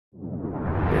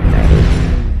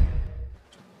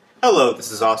Hello,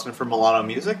 this is Austin from Milano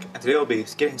Music, and today we'll be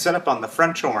getting set up on the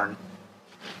French horn.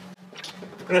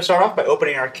 We're going to start off by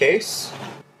opening our case.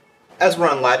 As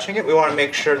we're unlatching it, we want to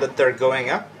make sure that they're going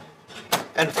up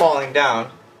and falling down.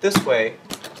 This way,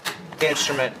 the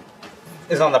instrument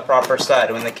is on the proper side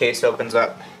when the case opens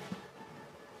up.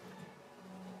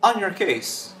 On your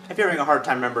case, if you're having a hard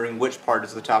time remembering which part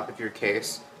is the top of your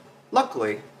case,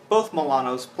 luckily, both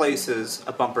Milanos places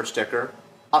a bumper sticker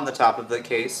on the top of the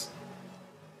case.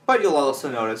 But you'll also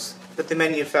notice that the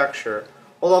manufacturer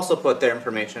will also put their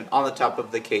information on the top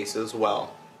of the case as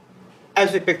well.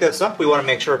 As we pick this up, we want to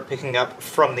make sure we're picking up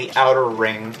from the outer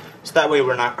ring, so that way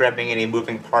we're not grabbing any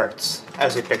moving parts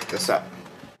as we pick this up.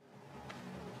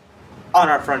 On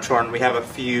our French horn, we have a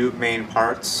few main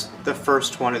parts. The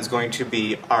first one is going to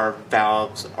be our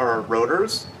valves, or our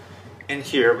rotors. And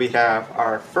here we have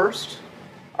our first,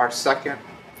 our second,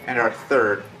 and our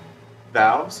third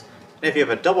valves. And if you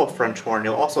have a double French horn,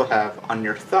 you'll also have on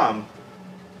your thumb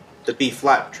the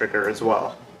B-flat trigger as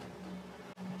well.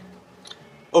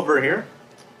 Over here,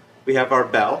 we have our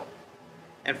bell,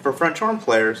 and for French horn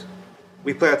players,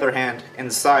 we play with our hand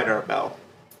inside our bell.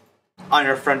 On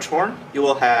your French horn, you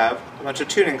will have a bunch of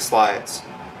tuning slides.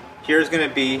 Here's going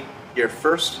to be your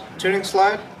first tuning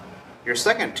slide, your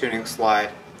second tuning slide,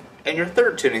 and your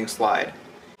third tuning slide.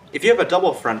 If you have a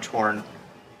double French horn,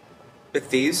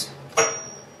 with these,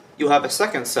 you'll have a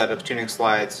second set of tuning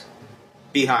slides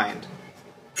behind.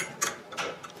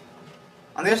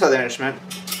 On the other side of the instrument,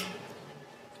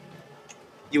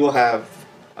 you will have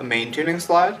a main tuning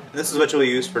slide. This is what you'll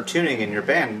use for tuning in your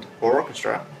band or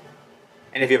orchestra.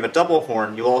 And if you have a double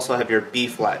horn, you'll also have your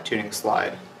B-flat tuning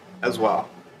slide as well.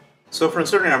 So for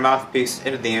inserting our mouthpiece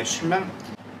into the instrument,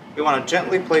 we want to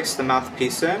gently place the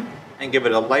mouthpiece in and give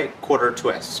it a light quarter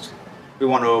twist. We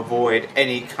want to avoid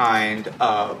any kind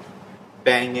of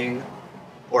banging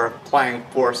or applying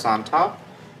force on top.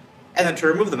 And then to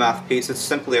remove the mouthpiece, it's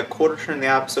simply a quarter turn the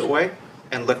opposite way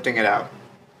and lifting it out.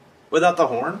 Without the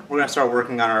horn, we're going to start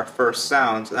working on our first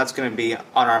sounds, and that's going to be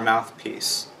on our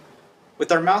mouthpiece.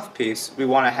 With our mouthpiece, we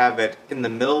want to have it in the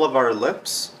middle of our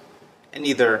lips, and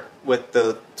either with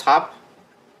the top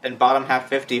and bottom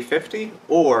half 50-50,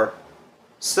 or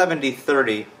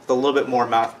 70-30 with a little bit more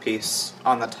mouthpiece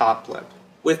on the top lip.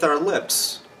 With our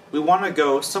lips, we want to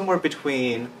go somewhere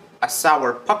between a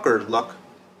sour, puckered look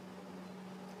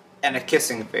and a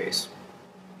kissing face.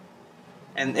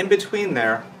 And in between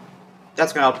there,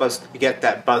 that's going to help us get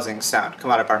that buzzing sound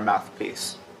come out of our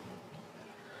mouthpiece.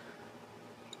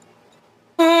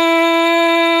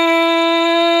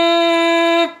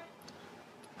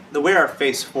 The way our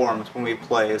face forms when we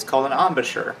play is called an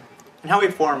embouchure. And how we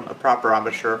form a proper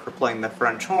embouchure for playing the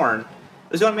French horn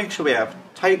is we want to make sure we have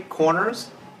tight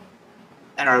corners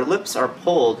and our lips are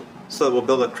pulled so that we'll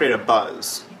be able to create a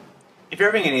buzz. If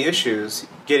you're having any issues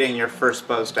getting your first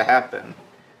buzz to happen,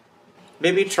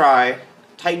 maybe try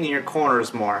tightening your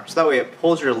corners more, so that way it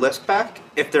pulls your lips back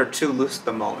if they're too loose at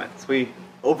the moment. So we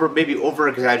maybe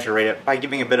over-exaggerate it by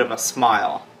giving a bit of a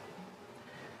smile.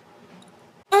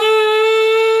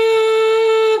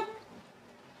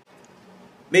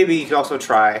 Maybe you could also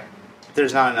try, if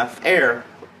there's not enough air,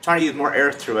 trying to use more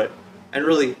air through it, and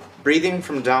really breathing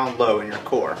from down low in your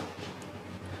core.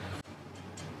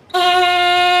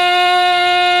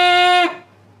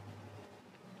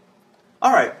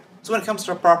 Alright, so when it comes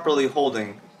to properly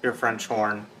holding your French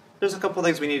horn, there's a couple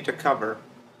things we need to cover.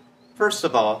 First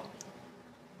of all,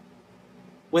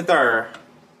 with our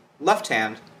left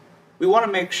hand, we want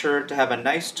to make sure to have a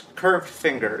nice curved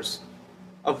fingers.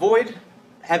 Avoid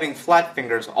having flat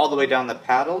fingers all the way down the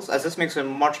paddles, as this makes it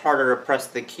much harder to press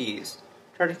the keys.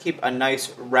 Try to keep a nice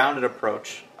rounded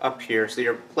approach up here so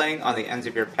you're playing on the ends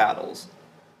of your paddles.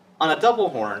 On a double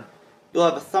horn, you'll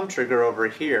have a thumb trigger over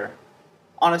here.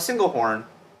 On a single horn,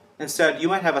 instead you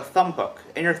might have a thumb hook,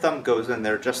 and your thumb goes in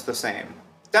there just the same.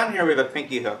 Down here we have a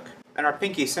pinky hook, and our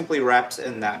pinky simply wraps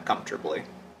in that comfortably.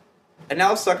 And now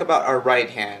let's talk about our right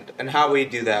hand, and how we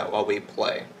do that while we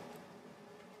play.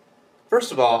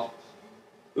 First of all,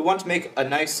 we want to make a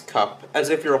nice cup, as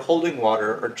if you're holding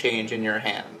water or change in your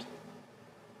hand.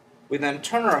 We then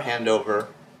turn our hand over,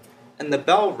 and the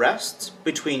bell rests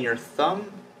between your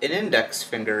thumb and index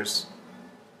fingers,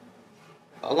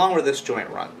 along where this joint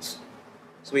runs.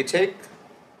 So we take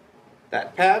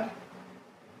that pad,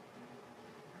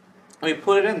 and we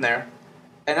put it in there,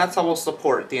 and that's how we'll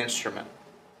support the instrument.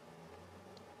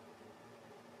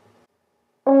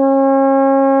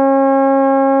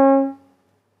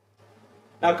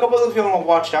 Now, a couple of things we want to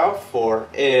watch out for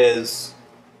is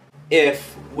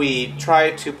if we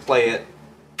try to play it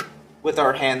with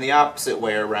our hand the opposite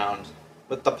way around,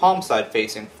 with the palm side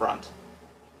facing front.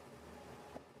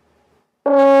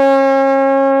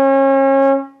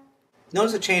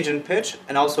 Notice a change in pitch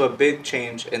and also a big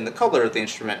change in the color of the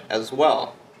instrument as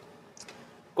well.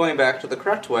 Going back to the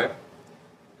correct way,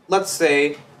 let's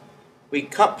say we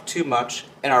cup too much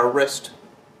and our wrist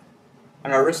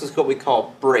is what we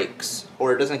call breaks,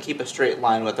 or it doesn't keep a straight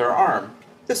line with our arm.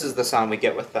 This is the sound we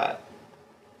get with that.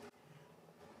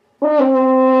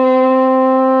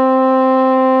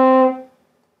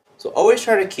 So always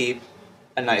try to keep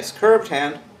a nice curved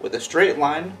hand with a straight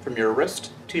line from your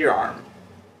wrist to your arm.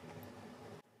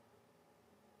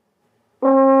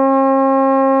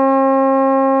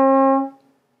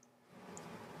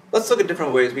 Let's look at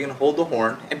different ways we can hold the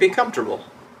horn and be comfortable,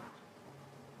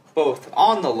 both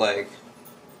on the leg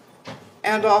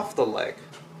and off the leg.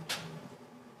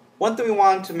 One thing we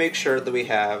want to make sure that we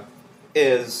have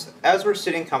is, as we're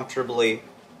sitting comfortably,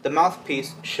 the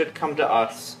mouthpiece should come to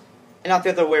us and not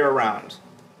the other way around.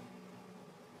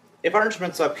 If our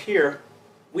instrument's up here,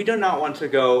 we do not want to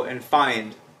go and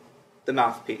find the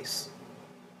mouthpiece.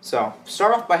 So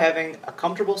start off by having a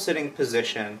comfortable sitting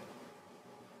position,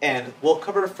 and we'll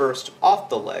cover first off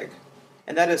the leg,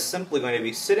 and that is simply going to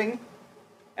be sitting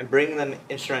and bringing the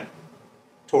instrument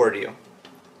toward you.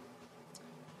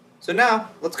 So now,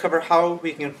 let's cover how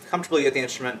we can comfortably get the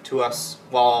instrument to us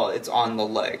while it's on the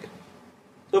leg.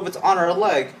 So if it's on our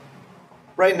leg,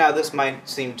 right now this might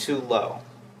seem too low.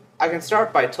 I can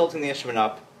start by tilting the instrument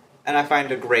up, and I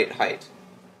find a great height.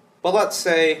 But let's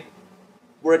say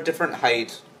we're a different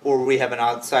height, or we have an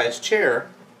odd-sized chair,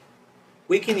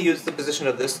 we can use the position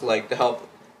of this leg to help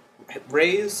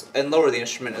raise and lower the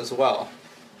instrument as well.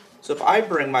 So if I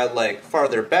bring my leg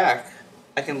farther back,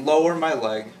 I can lower my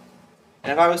leg,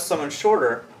 and if I was someone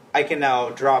shorter, I can now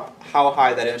drop how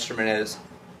high that instrument is.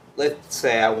 Let's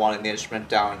say I wanted the instrument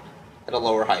down at a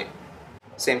lower height.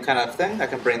 Same kind of thing, I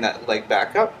can bring that leg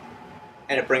back up,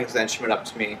 and it brings the instrument up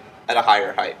to me at a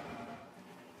higher height.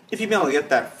 If you've been able to get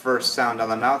that first sound on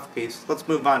the mouthpiece, let's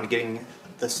move on to getting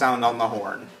the sound on the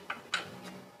horn.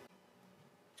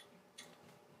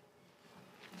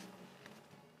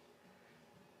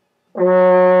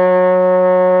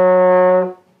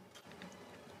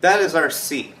 That is our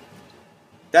C.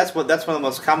 That's one of the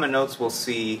most common notes we'll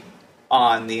see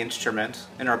on the instrument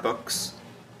in our books.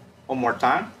 One more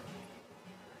time.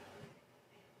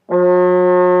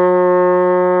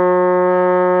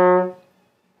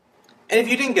 And if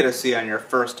you didn't get a C on your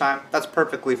first time, that's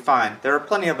perfectly fine. There are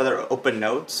plenty of other open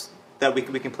notes that we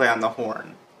can play on the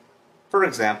horn. For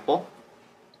example,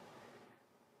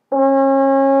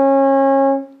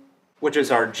 which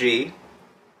is our G,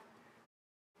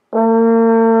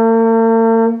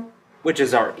 which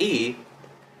is our E,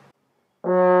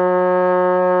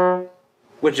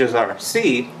 which is our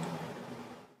C,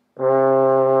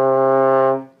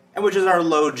 and which is our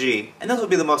low G. And those would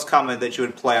be the most common that you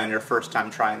would play on your first time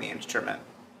trying the instrument.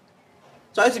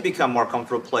 So as you become more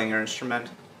comfortable playing your instrument,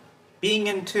 being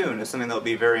in tune is something that will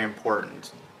be very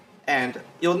important. And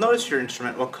you'll notice your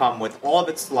instrument will come with all of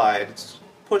its slides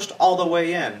pushed all the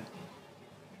way in.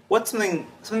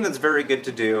 Something that's very good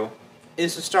to do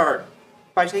is to start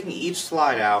by taking each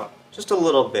slide out just a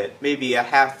little bit, maybe a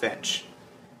 ½ inch.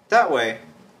 That way,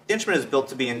 the instrument is built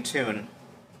to be in tune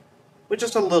with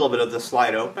just a little bit of the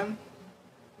slide open,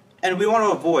 and we want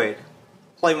to avoid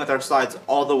playing with our slides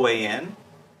all the way in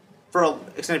for an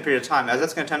extended period of time, as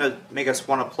that's going to tend to make us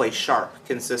want to play sharp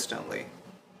consistently.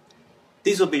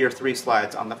 These will be your 3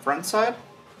 slides on the front side,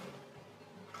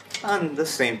 and the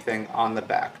same thing on the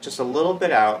back, just a little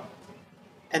bit out,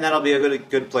 and that'll be a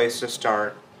good place to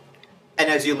start. And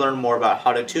as you learn more about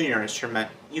how to tune your instrument,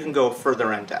 you can go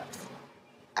further in depth.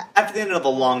 After the end of a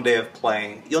long day of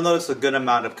playing, you'll notice a good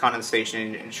amount of condensation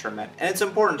in your instrument, and it's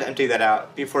important to empty that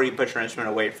out before you put your instrument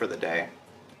away for the day.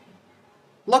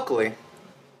 Luckily,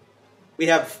 we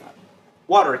have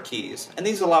water keys, and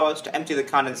these allow us to empty the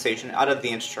condensation out of the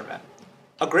instrument.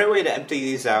 A great way to empty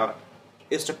these out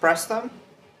is to press them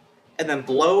and then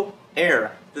blow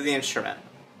air through the instrument.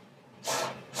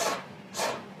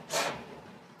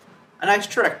 A nice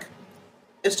trick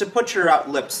is to put your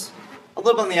lips a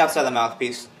little bit on the outside of the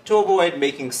mouthpiece to avoid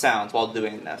making sounds while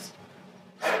doing this.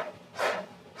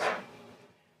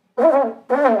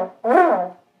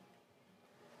 Now,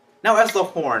 as the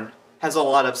horn has a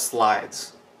lot of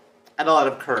slides and a lot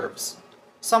of curves,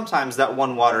 sometimes that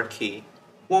one water key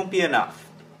won't be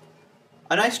enough.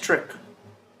 A nice trick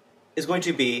is going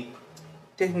to be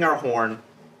taking our horn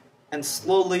and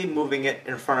slowly moving it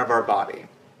in front of our body.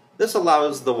 This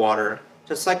allows the water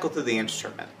to cycle through the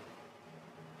instrument.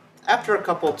 After a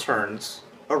couple turns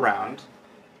around,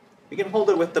 we can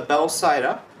hold it with the bell side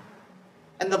up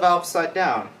and the valve side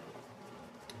down.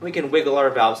 We can wiggle our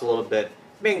valves a little bit,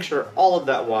 making sure all of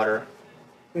that water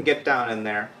can get down in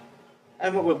there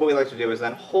And what we like to do is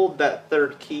then hold that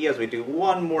third key as we do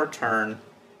one more turn.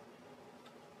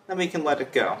 Then we can let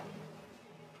it go.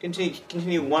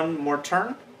 Continue one more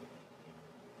turn.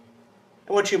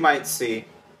 And what you might see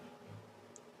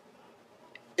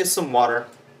is some water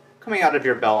coming out of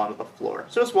your bell onto the floor.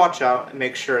 So just watch out and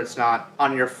make sure it's not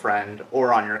on your friend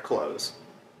or on your clothes.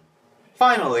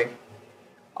 Finally,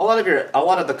 a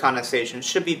lot of the condensation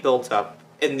should be built up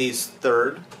in these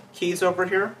third keys over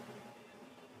here.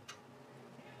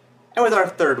 And with our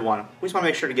third one, we just want to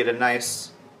make sure to get a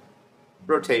nice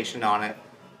rotation on it,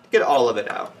 get all of it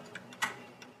out.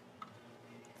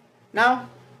 Now,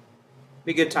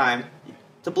 be a good time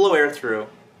to blow air through,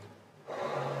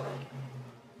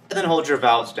 and then hold your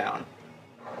valves down.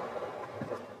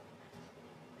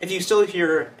 If you still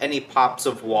hear any pops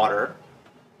of water,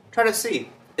 try to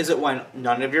see, is it when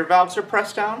none of your valves are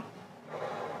pressed down?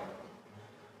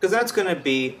 Because that's going to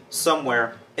be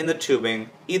somewhere in the tubing,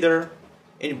 either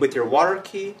with your water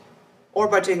key, or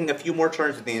by taking a few more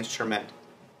turns with the instrument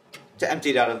to empty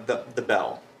it out of the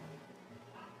bell.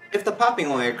 If the popping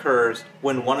only occurs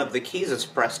when one of the keys is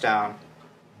pressed down,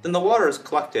 then the water is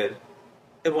collected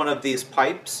in one of these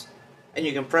pipes, and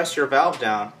you can press your valve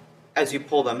down as you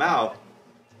pull them out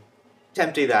to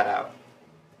empty that out.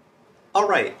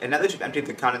 Alright, and now that you've emptied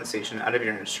the condensation out of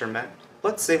your instrument,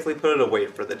 let's safely put it away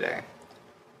for the day.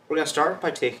 We're going to start by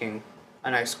taking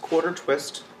a nice quarter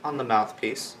twist on the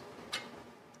mouthpiece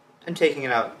and taking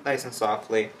it out nice and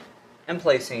softly and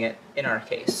placing it in our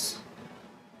case.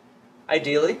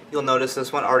 Ideally, you'll notice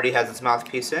this one already has its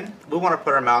mouthpiece in. We want to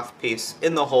put our mouthpiece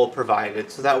in the hole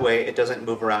provided so that way it doesn't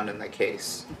move around in the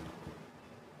case.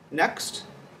 Next,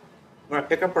 we're going to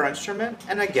pick up our instrument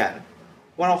and again,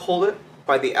 we want to hold it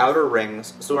by the outer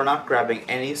rings so we're not grabbing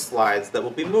any slides that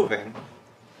will be moving.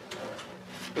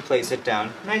 We place it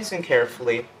down nice and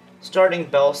carefully, starting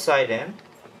bell side in,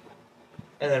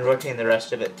 and then rotating the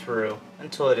rest of it through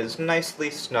until it is nicely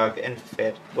snug and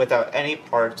fit without any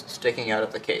parts sticking out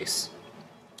of the case.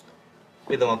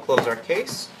 We then will close our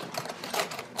case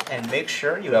and make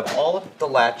sure you have all of the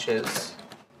latches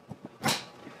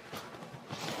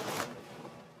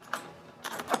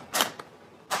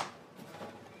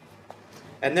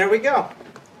and there we go.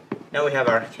 Now we have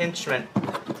our instrument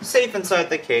safe inside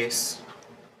the case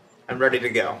and ready to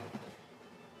go.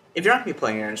 If you're not going to be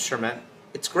playing your instrument,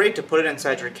 it's great to put it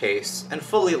inside your case and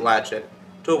fully latch it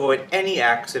to avoid any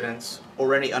accidents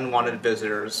or any unwanted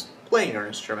visitors playing your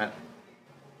instrument.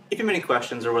 If you have any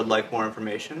questions or would like more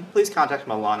information, please contact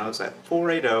Milano's at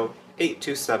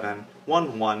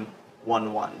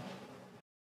 480-827-1111.